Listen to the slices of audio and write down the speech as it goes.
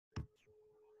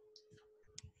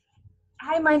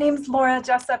Hi, my name's Laura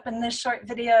Jessup, and this short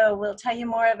video will tell you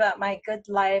more about my Good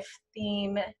Life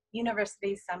theme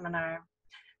university seminar.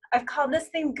 I've called this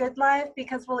theme Good Life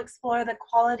because we'll explore the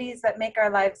qualities that make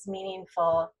our lives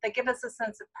meaningful, that give us a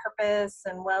sense of purpose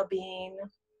and well-being.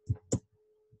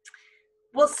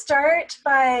 We'll start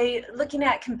by looking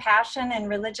at compassion in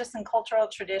religious and cultural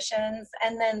traditions,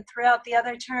 and then throughout the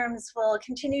other terms, we'll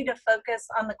continue to focus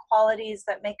on the qualities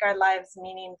that make our lives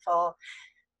meaningful.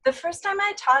 The first time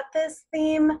I taught this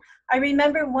theme, I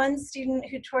remember one student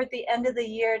who toward the end of the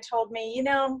year told me, you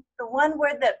know, the one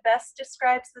word that best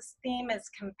describes this theme is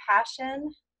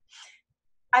compassion.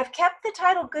 I've kept the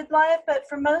title Good Life, but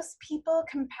for most people,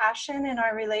 compassion in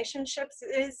our relationships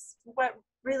is what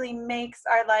really makes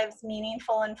our lives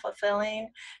meaningful and fulfilling.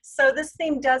 So this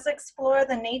theme does explore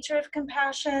the nature of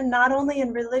compassion, not only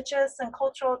in religious and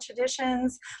cultural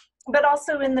traditions, but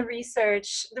also in the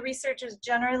research. The research is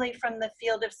generally from the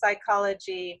field of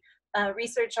psychology,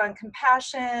 research on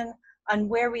compassion, on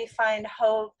where we find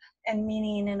hope and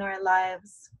meaning in our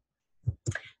lives.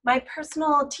 My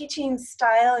personal teaching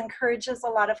style encourages a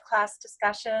lot of class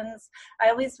discussions. I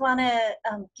always want to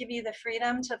give you the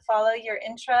freedom to follow your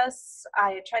interests.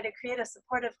 I try to create a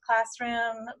supportive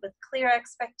classroom with clear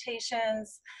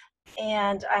expectations,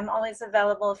 and I'm always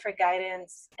available for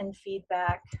guidance and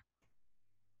feedback.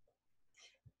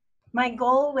 My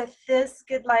goal with this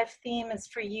Good Life theme is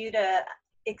for you to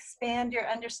expand your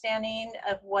understanding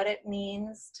of what it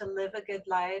means to live a good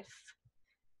life,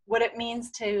 what it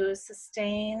means to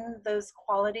sustain those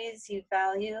qualities you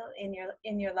value in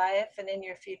your life and in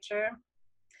your future.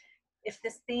 If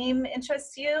this theme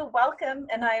interests you, welcome,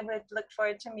 and I would look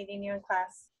forward to meeting you in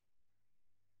class.